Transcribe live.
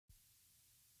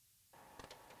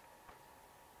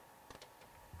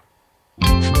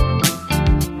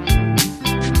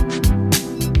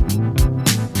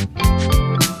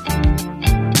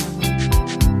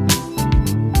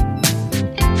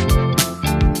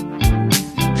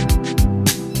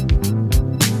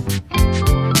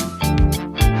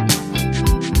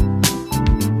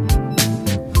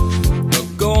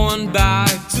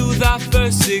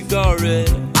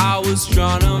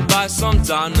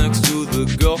sometime next to the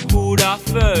girl who'd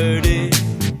offered it.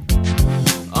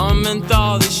 I meant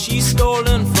all that she's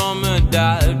stolen from her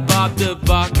dad. Popped the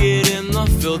bucket in the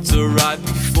filter right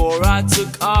before I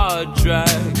took our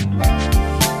drag.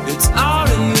 It's out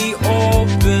in the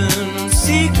open,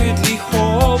 secretly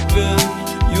hoping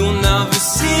you'll never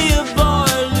see a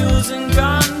boy losing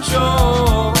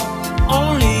control.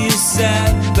 Only a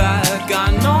setback,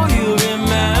 I know you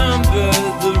remember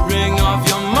the ring of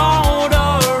your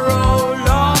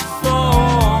Motorola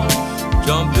phone.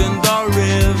 Jump in the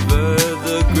river,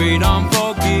 the great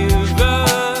unforgiver.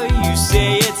 You say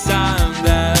it's time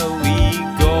that we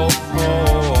go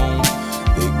home.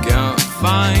 They can't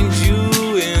find you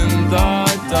in the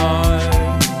dark.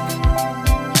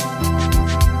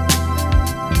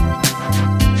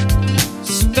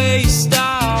 Spaced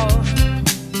out,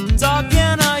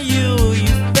 talking to you,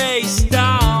 you face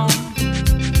down.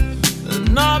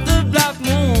 Another black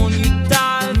moon, you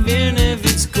dive in if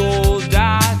it's cold.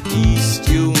 At least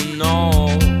you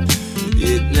know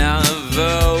it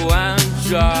never went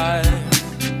dry.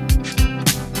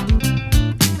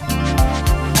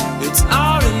 It's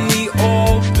out in the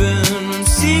open,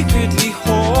 secretly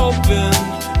hoping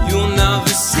you'll never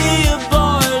see a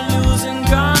boy losing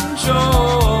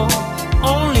control.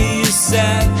 Only a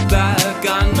setback,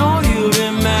 I know you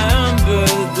remember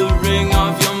the ring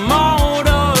of your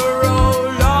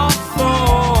Motorola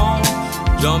phone.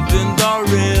 Jump in the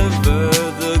river,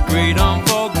 the great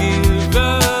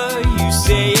unforgiver. You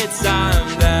say it's time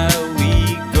that we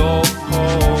go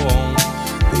home.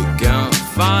 They can't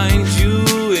find you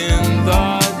in the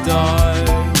dark.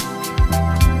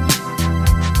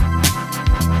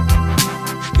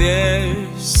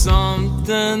 There's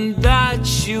something that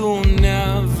you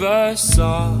never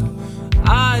saw.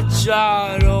 I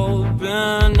tried to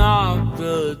open up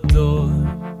the door.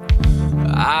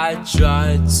 I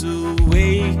tried to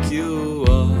wake you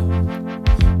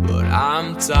up, but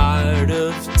I'm tired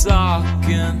of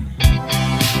talking.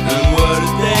 And where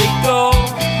did they go?